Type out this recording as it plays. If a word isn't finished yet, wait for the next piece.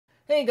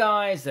Hey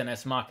guys,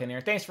 Dennis Mockin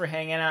here. Thanks for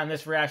hanging out, and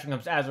this reaction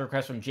comes as a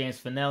request from James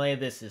Finelli.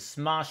 This is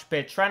Smosh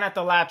Pit Try Not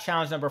to Laugh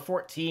Challenge number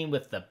 14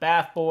 with the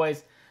Bath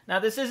Boys. Now,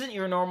 this isn't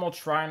your normal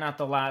Try Not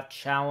to Laugh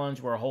challenge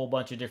where a whole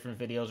bunch of different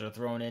videos are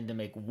thrown in to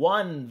make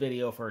one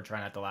video for a Try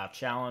Not to Laugh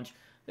challenge.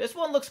 This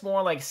one looks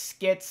more like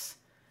skits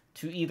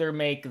to either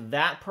make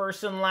that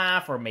person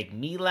laugh or make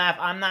me laugh.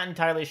 I'm not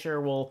entirely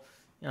sure we'll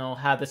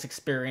have this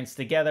experience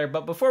together.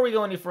 But before we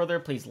go any further,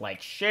 please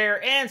like,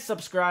 share, and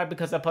subscribe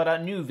because I put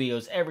out new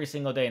videos every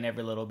single day and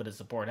every little bit of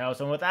support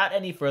helps. And without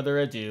any further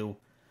ado,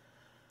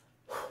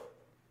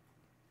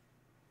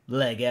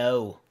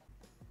 LEGGO.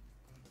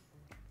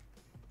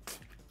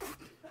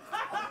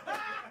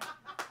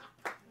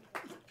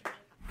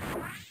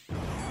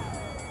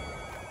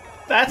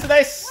 That's a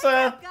nice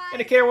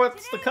indicator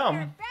what's to come.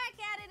 We're back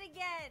at it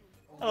again.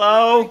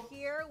 Hello. We're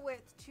here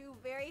with two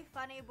very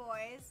funny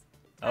boys.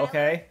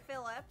 Okay.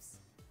 Tyler Phillips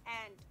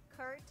and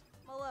Kurt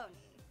Maloney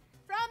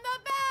from the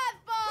Bath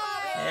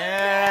Boys.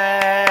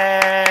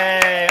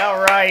 Yay! All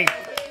right.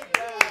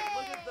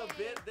 Look at the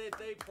bit that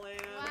they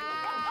planned.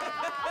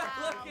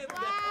 Wow. Look at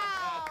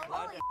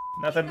Wow. that.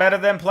 Nothing better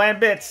than playing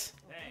bits.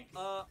 Thanks.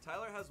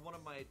 Tyler has one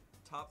of my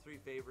top 3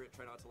 favorite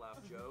try not to laugh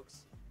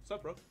jokes. What's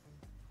up, bro?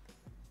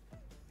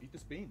 Eat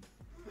this bean.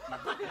 So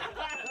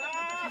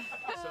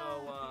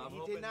I'm He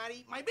hoping. did not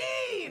eat my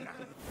bean!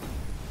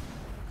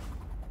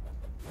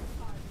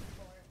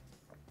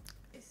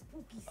 It's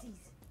spooky season.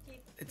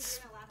 It's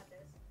You're gonna laugh at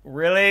this.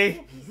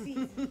 really.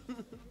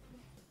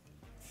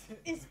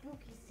 It's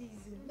spooky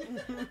season.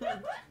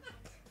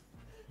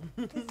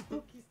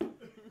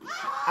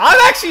 I'm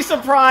actually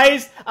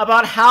surprised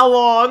about how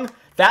long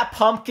that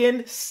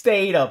pumpkin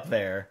stayed up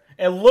there.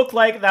 It looked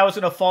like that was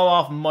gonna fall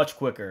off much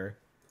quicker.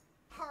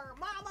 Her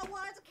mama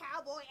was a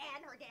cowboy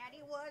and her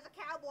daddy was a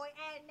cowboy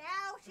and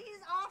now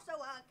she's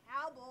also a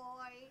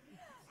cowboy.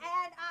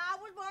 And I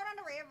was born on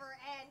the river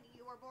and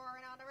you were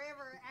born on the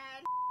river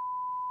and...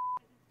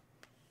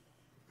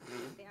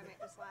 Damn it,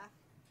 just laugh.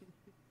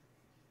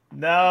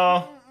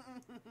 No.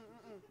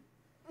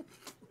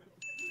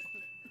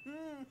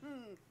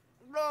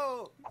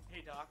 Bro!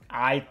 Hey, Doc.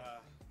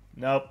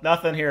 Nope,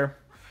 nothing here.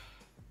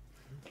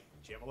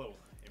 Gee, I'm a little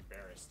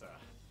embarrassed.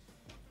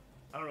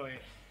 I don't really know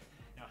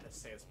how to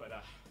say this, but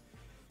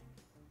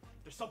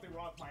there's something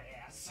wrong with my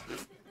ass.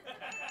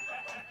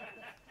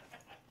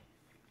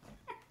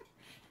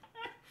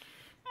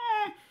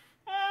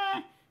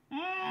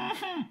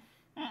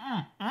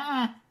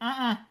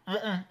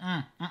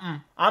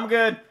 I'm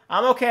good.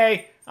 I'm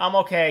okay. I'm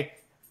okay.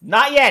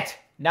 Not yet.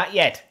 Not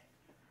yet.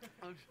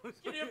 Can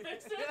you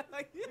fix it?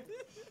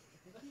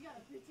 You got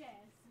a bitch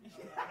ass.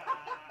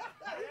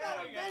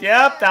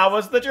 Yep, that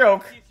was the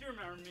joke. Keith, you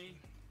remember me.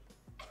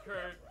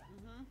 Kurt.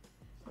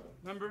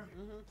 Remember?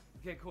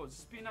 Okay, cool.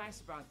 Just be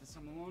nice about this.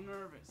 I'm a little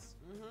nervous.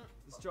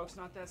 This joke's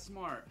not that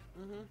smart.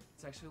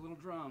 It's actually a little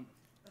drum.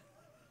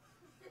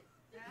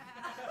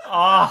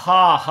 Ah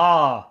ha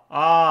ha.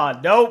 Ah,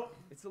 nope.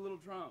 It's a little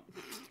drum.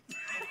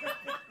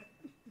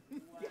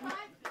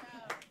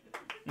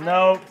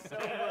 Nope.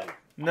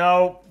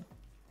 Nope.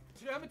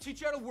 Today I'm gonna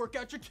teach you how to work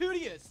out your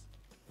cutius.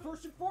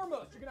 First and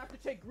foremost, you're gonna have to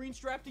take green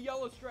strap to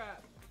yellow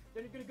strap.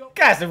 Then you're gonna go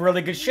Guy's in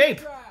really good green shape.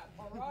 strap.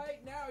 All right,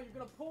 now you're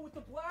gonna pull with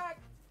the black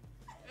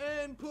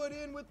and put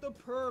in with the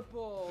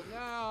purple.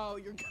 Now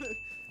you're gonna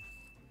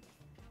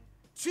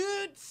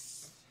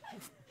toots,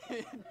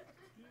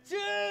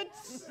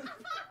 toots,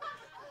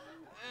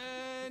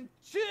 and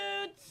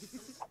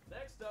toots.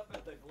 Next up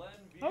at the Glen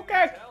View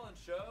Okay. Talent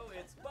Show,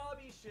 it's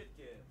Bobby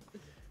Shitkin.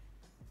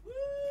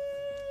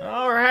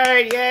 All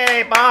right,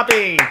 yay,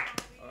 Bobby.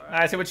 All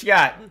right, see what you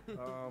got.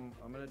 I'm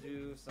gonna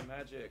do some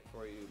magic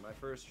for you. My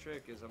first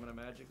trick is I'm gonna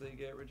magically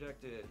get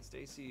rejected.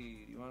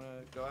 Stacy, you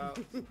wanna go out?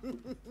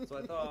 So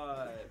I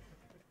thought.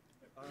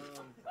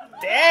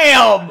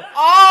 Damn.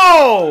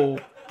 Oh.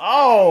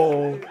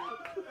 Oh.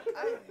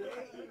 I hate you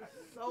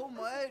so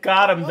much.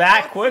 Got him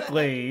that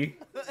quickly.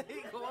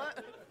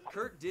 What?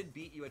 Kurt did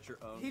beat you at your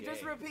own He game.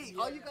 just repeat.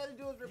 All you gotta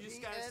do is You repeat.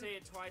 just gotta and, say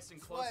it twice and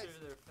closer twice. to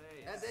their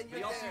face. And then You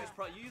you're also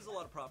there. you use a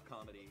lot of prop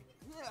comedy.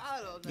 Yeah, I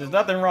don't know. There's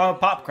nothing wrong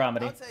with pop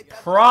comedy. I'll take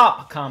that.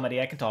 Prop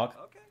comedy, I can talk.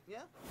 Okay.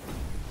 Yeah.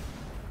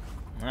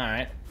 All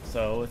right,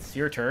 so it's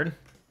your turn.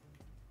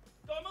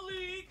 Go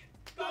Malik!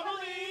 Go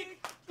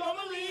Malik! Go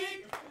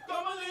Malik!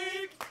 Go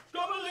Malik!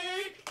 Go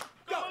Malik!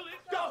 Go Malik!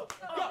 Go!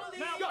 Go!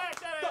 Now back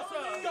that ass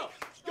up! Go!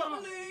 Go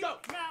Malik! Go!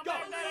 Now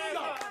back that ass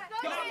up!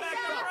 Go back the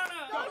front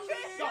up!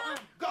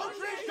 Go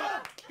Trisha!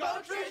 Go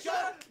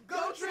Trisha!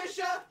 Go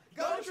Trisha!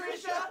 Go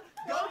Trisha!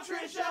 Go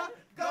Trisha!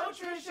 Go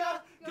Trisha!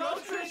 Go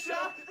Trisha!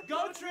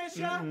 Go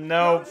Trisha!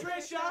 Nope. Go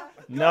Trisha!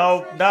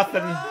 Nope,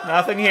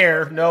 nothing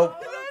here. Nope.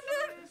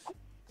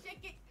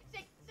 Shake it,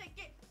 shake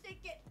it,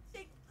 shake it,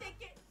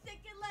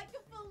 shake it like a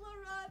full of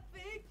rock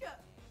pickup.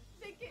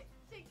 Shake it,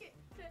 oh, shake it.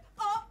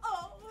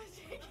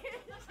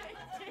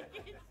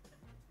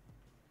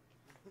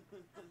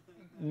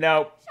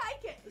 Nope.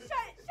 Shake it.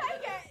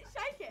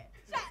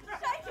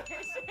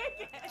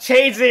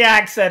 Change the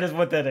accent is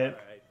what did it. All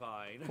right,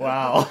 fine.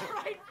 Wow.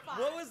 Right, fine.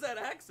 What was that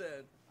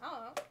accent? I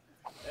don't know.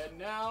 And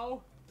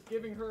now,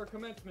 giving her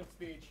commencement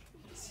speech.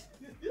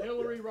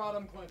 Hillary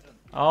Rodham Clinton.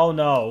 Oh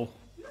no.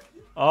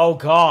 Oh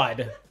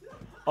god.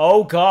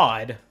 Oh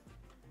god.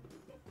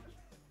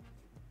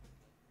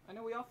 I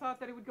know we all thought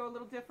that it would go a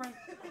little different.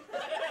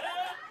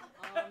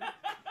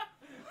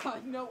 I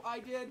know I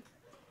did.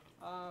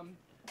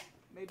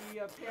 Maybe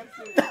a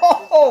pantsuit.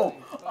 Oh!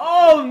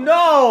 Oh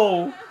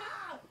no!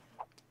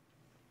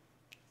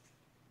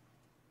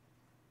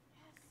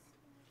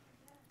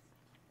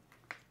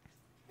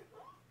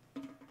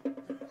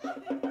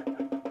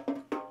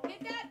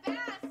 Hit that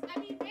bass. I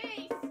mean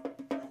bass.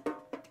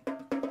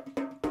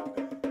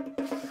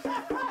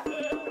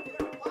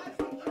 Why is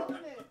he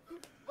killing it?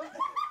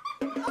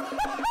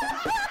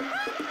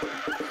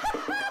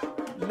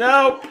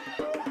 No!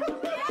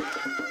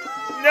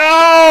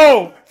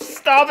 No!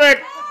 Stop it!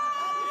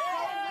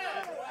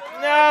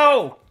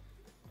 No!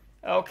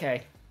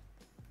 Okay.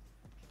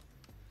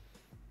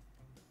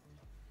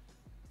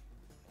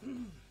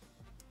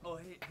 Oh,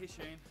 hey,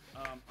 Shane. I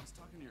was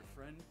talking to your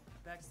friend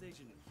backstage,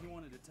 and he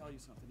wanted to tell you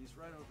something. He's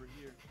right over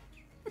here.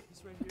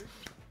 He's right here.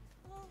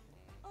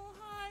 Oh,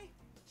 hi.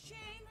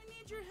 Shane, I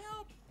need your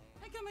help.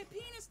 I got my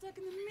penis stuck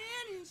in the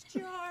mayonnaise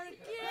jar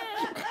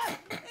again.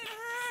 It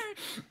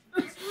hurts.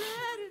 It's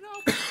red and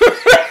all.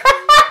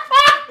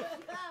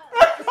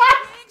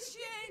 Thanks,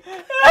 Shane.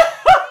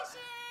 Thanks,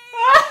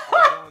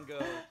 Shane. Go.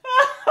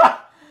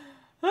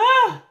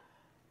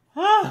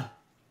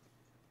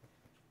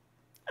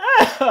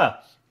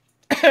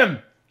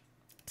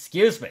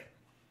 Excuse me.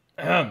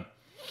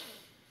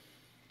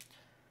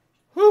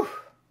 Whew.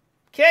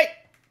 Okay.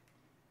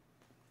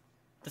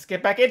 Let's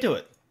get back into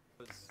it.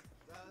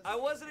 I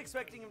wasn't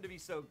expecting him to be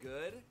so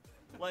good.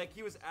 Like,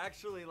 he was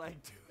actually, like,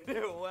 doing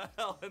it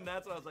well, and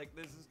that's why I was like,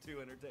 this is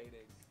too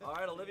entertaining. All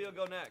right, Olivia will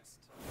go next.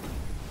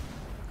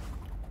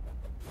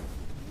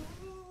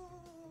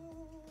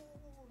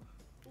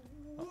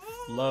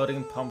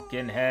 Floating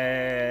pumpkin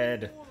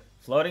head.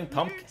 Floating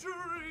pumpkin.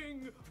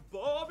 Featuring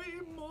Bobby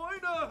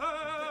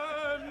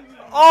Moynihan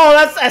Oh,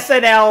 that's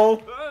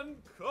SNL. and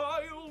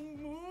Kyle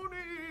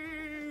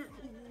Mooney.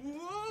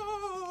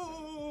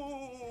 Whoa.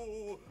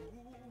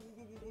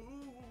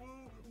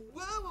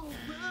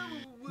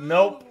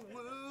 Nope.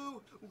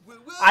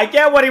 I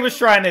get what he was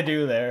trying to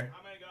do there.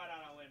 I'm gonna go out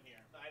on a limb here.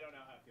 I don't know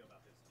how I feel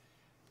about this.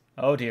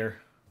 Oh dear.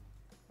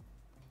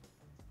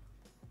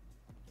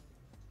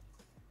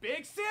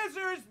 Big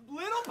scissors,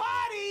 little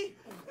body.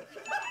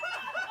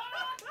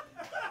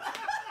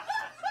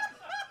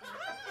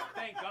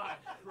 Thank God,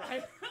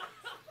 right?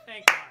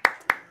 Thank God.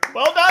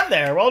 Well done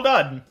there. Well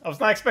done. I was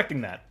not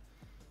expecting that.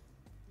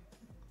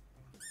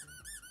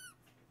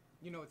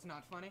 You know it's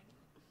not funny?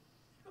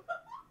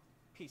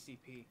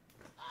 PCP.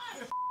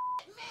 Man,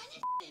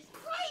 this is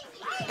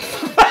crazy.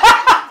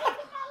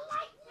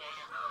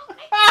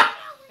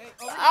 Hey,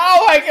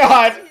 Oh my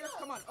god. over here.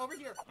 Come on, over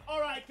here. All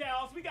right,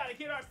 gals, we gotta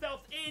get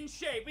ourselves in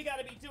shape. We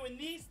gotta be doing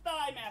these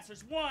thigh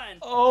masters. 1,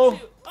 Oh.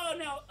 2. Oh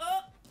no.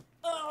 Oh.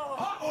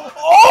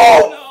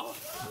 Oh! No.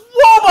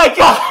 Oh my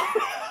god!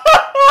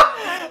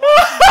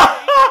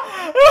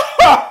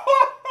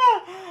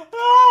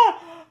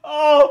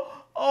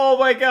 Oh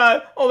my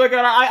god! Oh my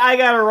god! I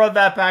gotta run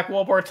that back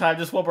one more time,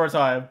 just one more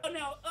time. Oh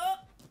no. Oh!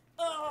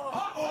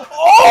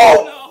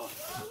 No.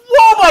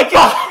 Oh my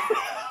god!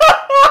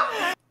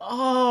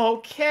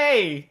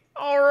 Okay.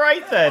 All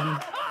right then.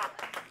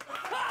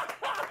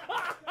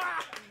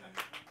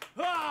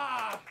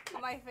 Ah.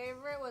 My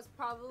favorite was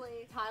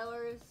probably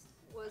Tyler's.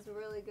 Was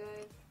really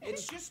good.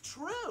 It's just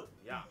true.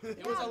 Yeah.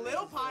 It was a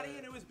little potty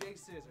and it was big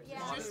scissors. Yeah.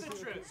 It's just the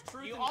truth.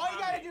 Truth You, and all you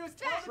gotta comedy. do is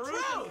tell the Truth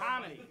truth. and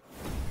comedy.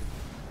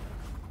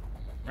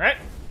 All right.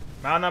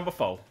 Round number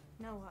 4.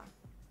 Noah,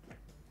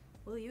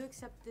 will you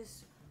accept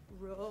this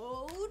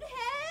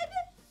roadhead?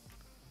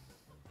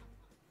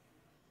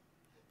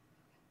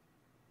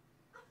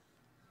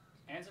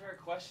 Answer her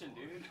question,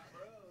 dude.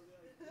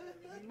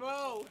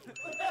 No.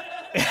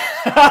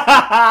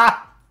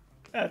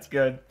 That's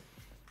good.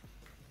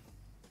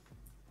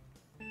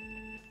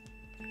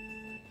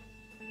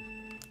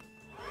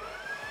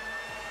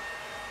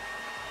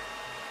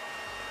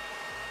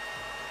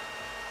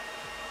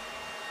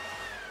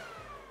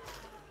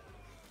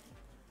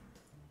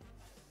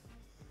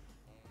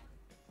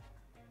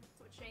 That's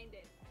what Shane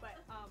did, but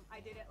I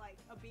did it like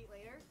a beat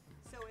later,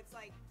 so it's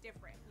like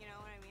different, you know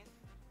what I mean?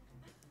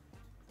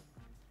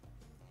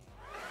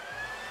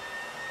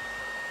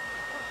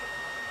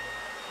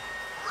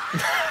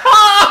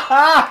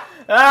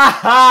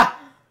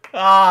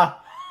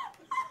 I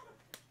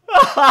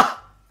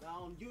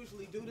don't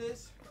usually do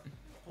this.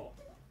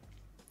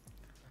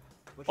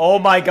 Oh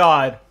my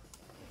god.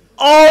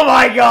 Oh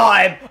my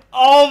god.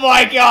 Oh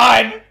my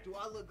god. Do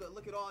I look good?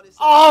 Look at all this.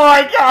 Oh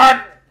my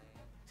god.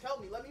 Tell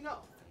me, let me know.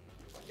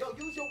 Yo,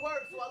 use your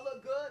words. Do I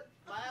look good?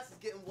 My ass is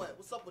getting wet.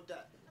 What's up with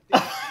that?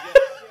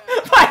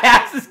 My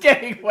ass is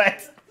getting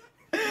wet.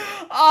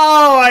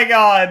 Oh my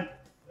god.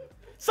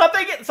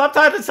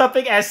 Sometimes it's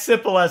something as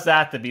simple as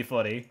that to be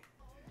funny.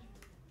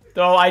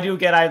 Though I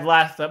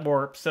laugh at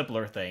more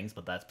simpler things,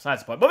 but that's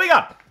besides the point. Moving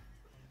on.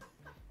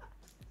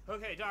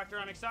 Okay, Doctor,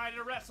 I'm excited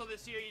to wrestle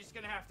this year. You're just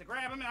gonna have to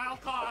grab him and I'll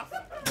cough.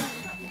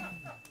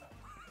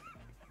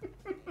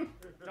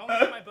 Don't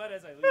look at my butt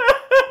as I leave.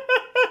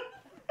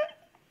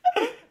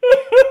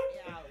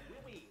 Yeah,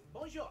 oui.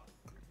 Bonjour.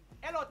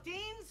 Hello,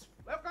 teens.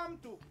 Welcome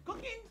to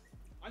Cooking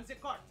on the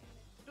Court.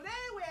 Today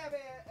we have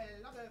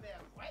another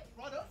white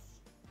products.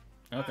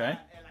 Okay.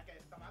 Like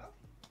a tomato.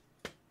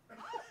 And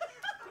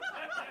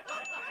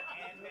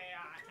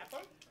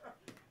apple.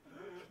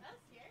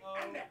 That's scary.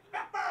 And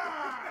pepper.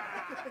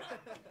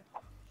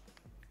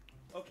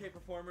 Okay,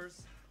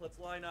 performers, let's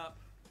line up.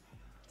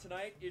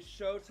 Tonight is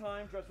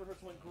showtime. Dress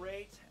rehearsal went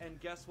great, and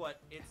guess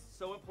what? It's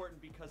so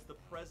important because the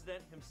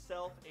president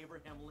himself,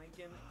 Abraham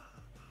Lincoln,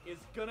 is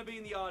gonna be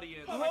in the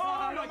audience. Oh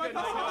my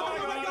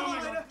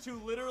God.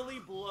 To literally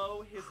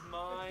blow his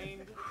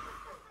mind.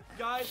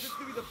 Guys, this is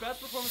gonna be the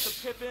best performance of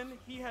Pippin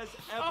he has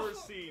ever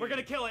seen. We're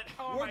gonna kill it.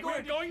 We're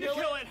going to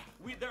kill it.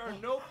 There are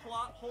no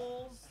plot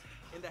holes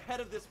in the head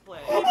of this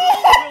play.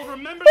 We'll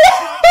remember the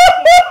shot.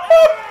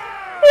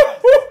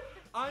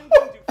 I'm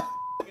going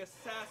to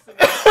assassinate.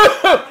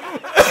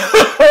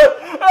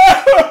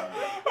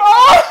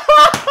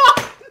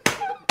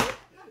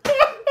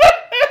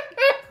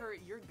 Kurt,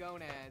 your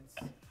gonads.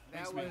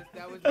 That was my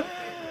favorite.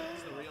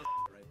 It's the real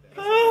right there. That's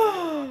what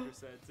the doctor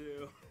said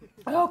too.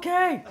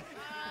 Okay.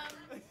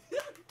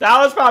 That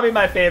was probably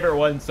my favorite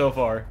one so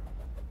far.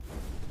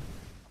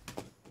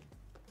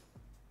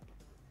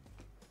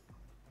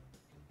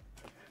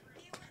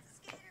 He was a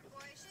skater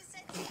boy. She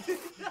said.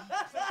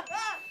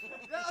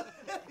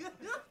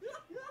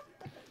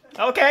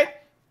 Okay.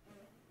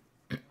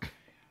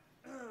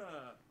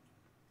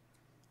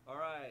 All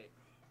right,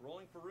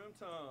 rolling for room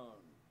tone.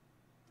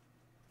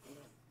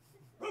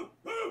 Get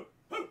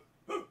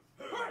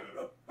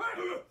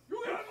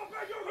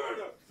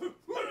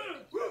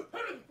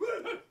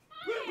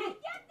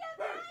the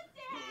button!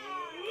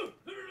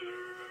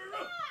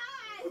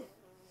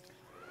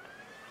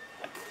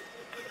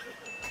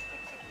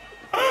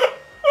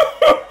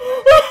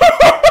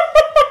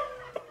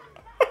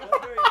 That's a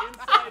very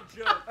inside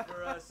joke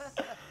for us.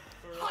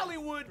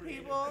 Hollywood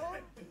people.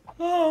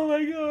 Oh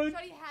my god.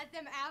 Shorty had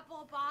them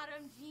apple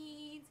bottom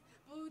jeans,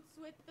 boots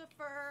with the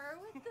fur,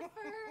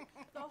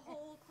 The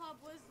whole club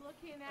was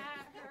looking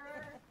at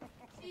her.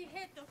 She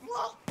hit the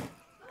floor.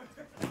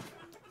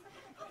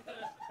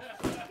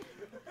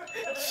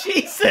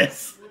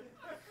 Jesus.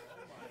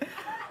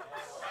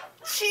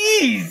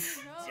 Jeez.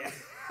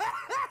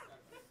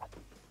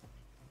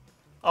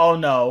 Oh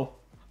no.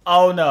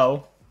 Oh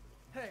no.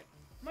 Hey,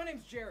 my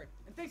name's Jared,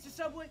 and thanks to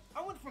Subway,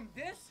 I went from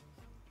this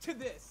to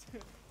this.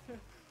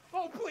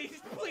 Oh, please,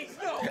 please,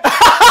 no!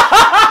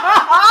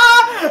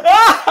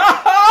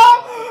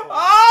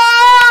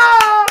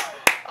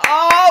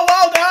 Oh,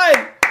 well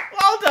done.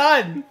 Well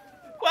done.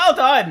 Well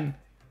done.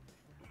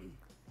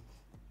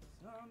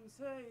 Some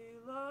say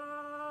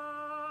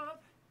love,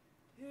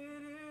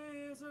 it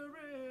is a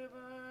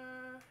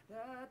river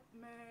that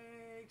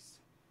makes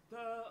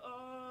the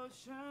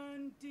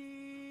ocean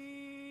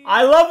deep.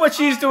 I love what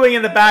she's doing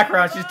in the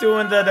background. She's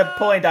doing the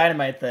pulling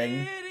dynamite thing.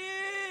 It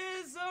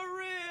is a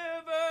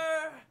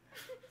river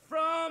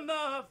from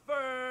the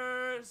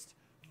first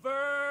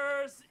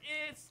verse.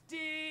 It's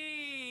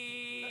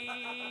deep.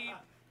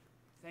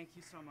 Thank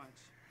you so much.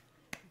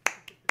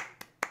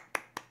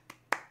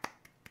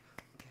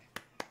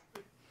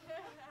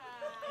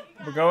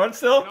 We're going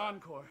still? An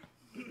encore.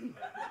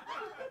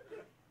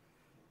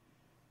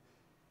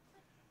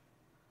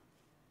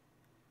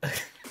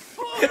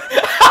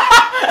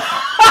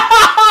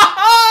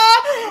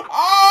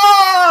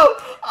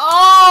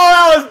 Oh,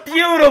 that was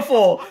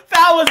beautiful.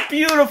 That was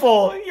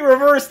beautiful. You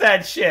reversed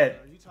that shit.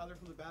 Are you Tyler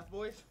from the Bath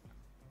Boys?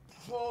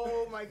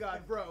 Oh my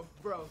God, bro.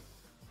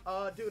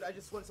 Dude, I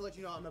just wanted to let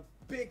you know I'm a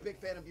big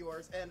fan of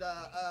yours, and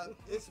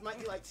this might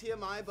be like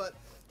TMI, but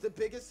the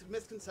biggest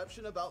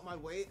misconception about my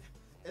weight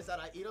is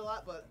that I eat a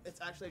lot, but it's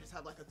actually I just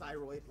have like a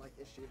thyroid like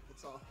issue.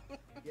 That's all.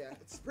 Yeah,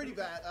 it's pretty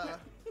bad.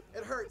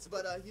 It hurts,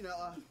 but you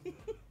know.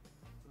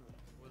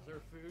 Was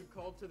there food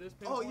called to this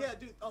Oh pinpoint? yeah,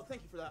 dude. Oh,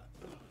 thank you for that.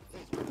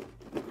 Thanks, man.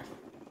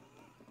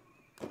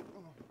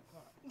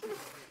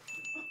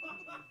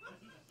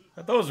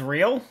 Are those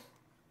real?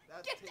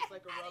 That tastes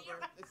like a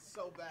rubber. It's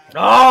so bad.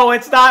 Oh,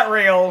 it's not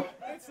real.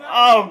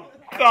 Oh,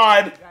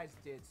 God. You guys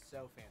did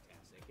so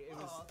fantastic. It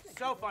was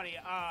so funny.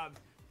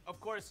 Of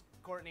course,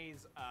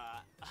 Courtney's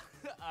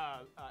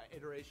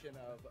iteration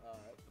of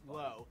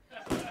low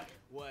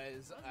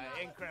was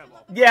incredible.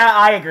 Yeah,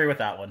 I agree with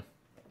that one.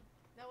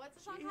 No, what's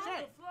the song She called?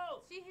 hit the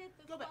flow. She hit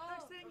the Go back. flow.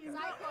 Next thing you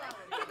Psycho.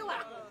 know. Take a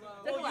lap.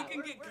 Oh, you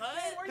can get cut?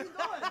 Where are you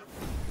going?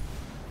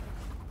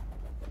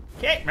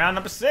 Okay, round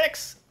number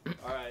 6.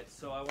 Alright,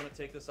 so I want to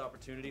take this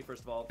opportunity.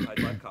 First of all, I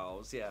drive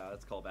cows. Yeah,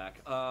 that's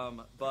callback.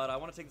 But I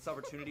want to take this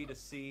opportunity to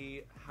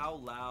see how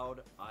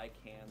loud I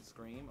can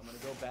scream. I'm going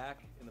to go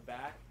back in the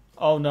back.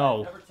 Oh, no.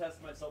 I've never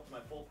tested myself to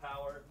my full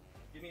power.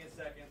 Give me a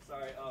second.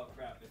 Sorry. Oh,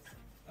 crap.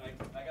 I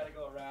got to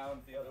go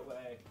around the other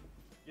way.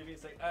 Give me a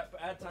second.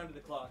 Add time to the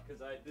clock because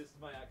this is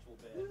my actual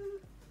bit.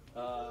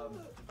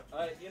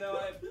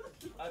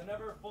 I've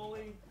never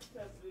fully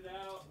tested it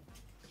out.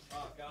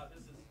 Oh god,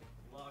 this is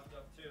locked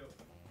up too.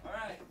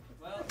 Alright,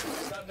 well,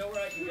 I got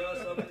nowhere I can go,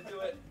 so I'm gonna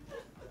do it.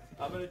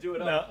 I'm gonna do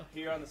it up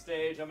here on the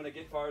stage. I'm gonna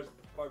get far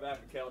back.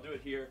 Okay, I'll do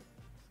it here.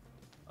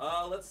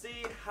 Let's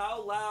see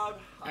how loud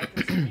I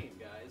can scream,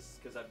 guys,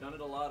 because I've done it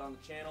a lot on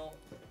the channel.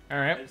 All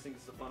right. I just think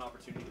it's a fun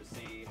opportunity to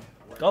see.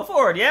 Go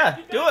forward, yeah.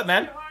 Do it,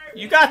 man.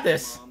 You got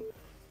this.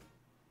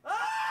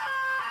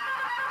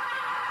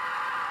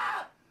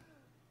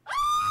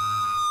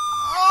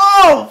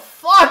 Oh,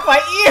 fuck, my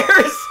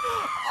ears!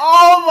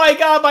 Oh my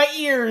god, my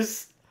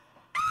ears!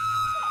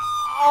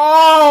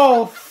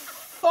 Oh,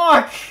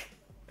 fuck!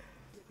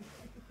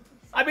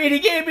 I mean, he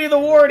gave me the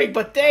warning,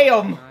 but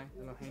damn!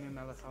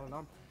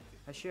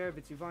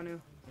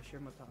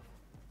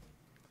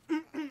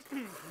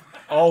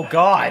 Oh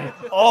god.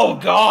 Oh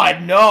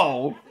god,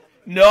 no.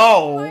 No.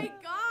 Oh my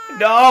god.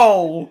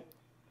 No.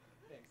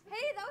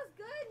 Hey, that was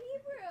good,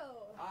 Hebrew.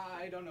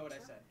 I don't know what I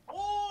said.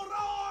 All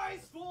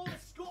rise for the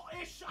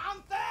Scottish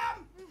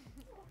anthem!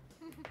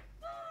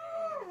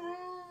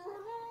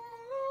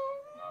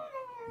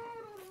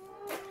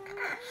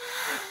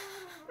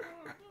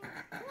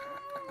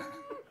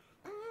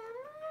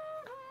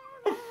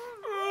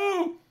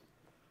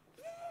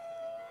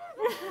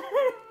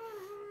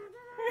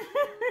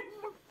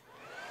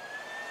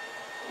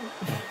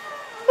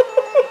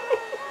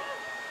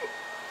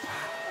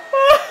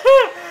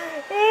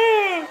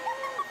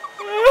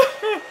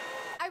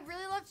 I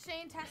really loved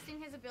Shane testing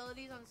his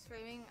abilities on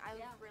screaming. I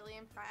was really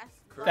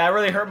impressed. That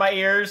really hurt my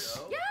ears.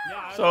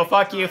 Yeah. So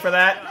fuck you for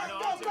that.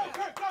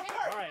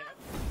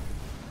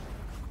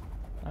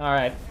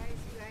 Alright. Guys,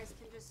 you guys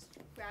can just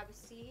grab a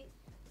seat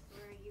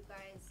where you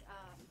guys,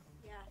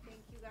 yeah, thank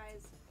you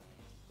guys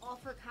all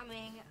for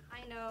coming.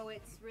 I know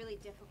it's really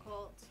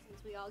difficult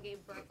since we all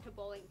gave birth to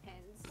bowling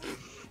pins.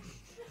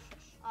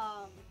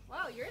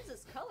 Wow, yours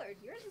is colored.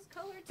 Yours is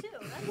colored too.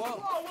 That's Whoa,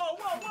 whoa, whoa,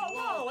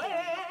 whoa, whoa, hey,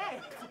 hey, hey!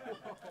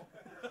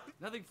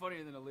 Nothing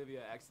funnier than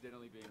Olivia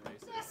accidentally being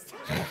racist.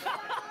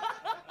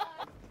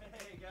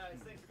 Hey guys,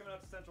 thanks for coming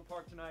out to Central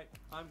Park tonight.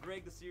 I'm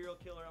Greg the Serial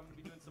Killer. I'm going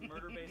to be doing some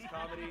murder-based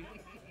comedy.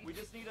 We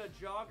just need a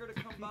jogger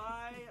to come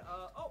by.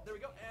 Oh, there we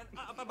go. And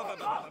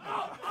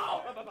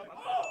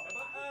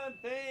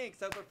thanks.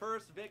 That's our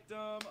first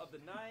victim of the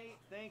night.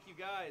 Thank you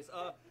guys.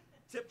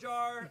 Tip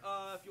jar,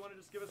 if you want to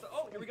just give us a...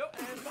 Oh, here we go.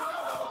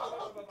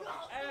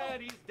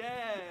 And he's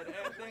dead.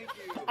 And thank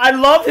you. I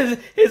love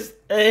his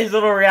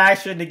little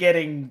reaction to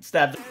getting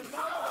stabbed. Hey,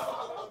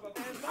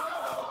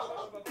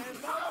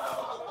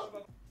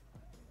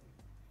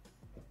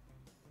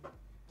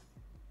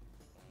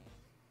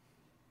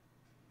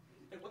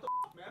 what the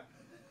f, man?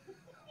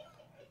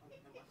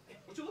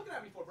 What you looking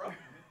at me for, bro?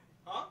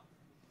 Huh?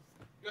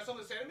 You got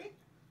something to say to me?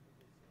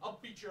 I'll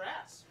beat your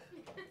ass.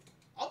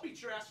 I'll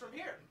beat your ass from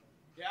here.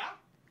 Yeah?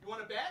 You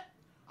want to bet?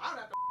 I don't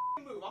have to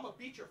move. I'm gonna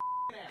beat your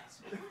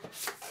ass.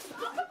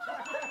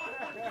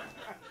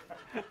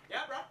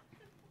 Yeah, bro?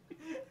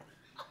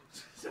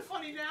 Is it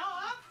funny now,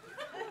 huh?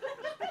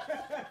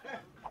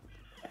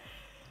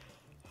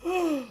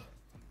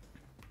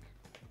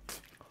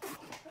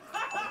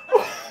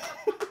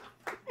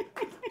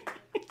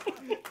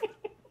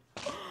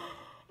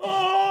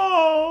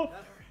 Oh,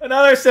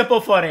 another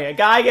simple funny. A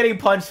guy getting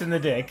punched in the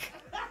dick.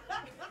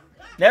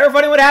 Never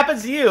funny what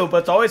happens to you, but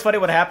it's always funny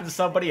what happens to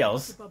somebody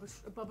else.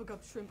 Bubblegum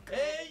shrimp.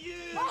 Hey, you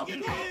stole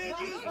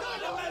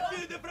my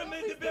food from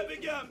the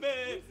bubblegum,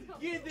 man.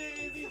 Get this,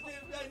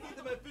 I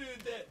need my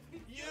food.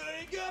 You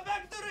go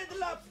back to Red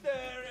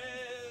Lobster.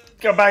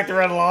 Go back to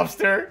Red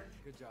Lobster.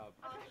 Good job.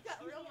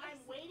 I'm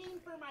waiting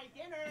for my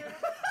dinner.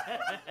 I've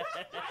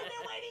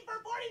been waiting for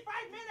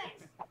 45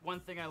 minutes. One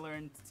thing I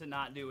learned to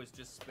not do is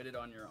just spit it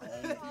on your own.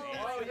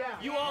 Oh, yeah.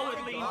 You all would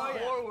lean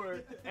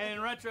forward, and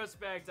in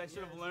retrospect, I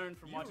should have learned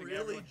from watching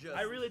everyone.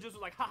 I really just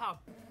was like, haha.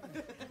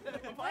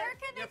 Where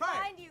can they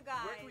find you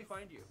guys? Where can we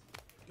find you?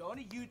 Go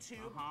to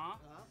YouTube.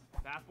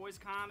 Bath Boys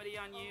Comedy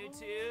on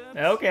YouTube.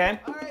 Okay.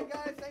 Alright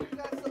guys, thank you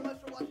guys so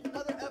much for watching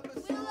another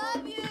episode. We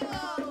love you.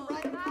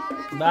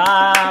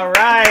 All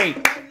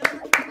right. Bye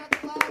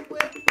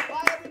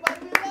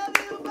everybody, we love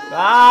you.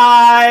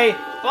 Bye.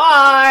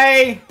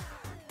 Bye.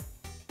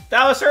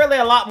 That was certainly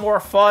a lot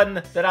more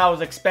fun than I was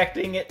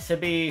expecting it to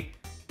be.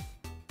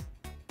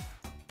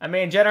 I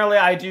mean, generally,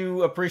 I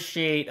do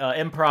appreciate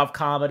improv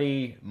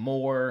comedy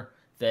more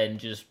than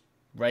just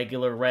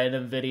regular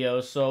random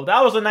videos. So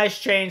that was a nice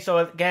change. So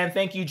again,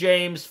 thank you,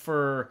 James,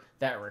 for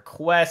that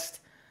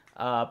request.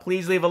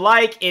 Please leave a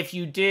like if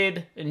you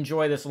did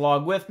enjoy this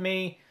along with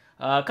me.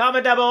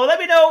 Comment down below. Let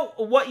me know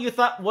what you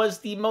thought was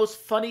the most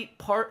funny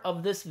part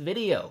of this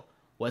video.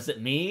 Was it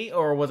me,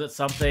 or was it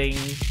something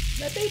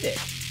that they did?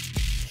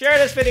 Share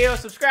this video,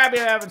 subscribe if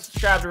you haven't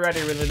subscribed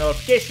already, ring the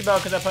notification bell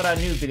because I put out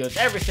new videos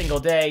every single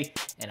day,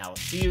 and I will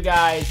see you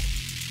guys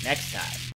next time.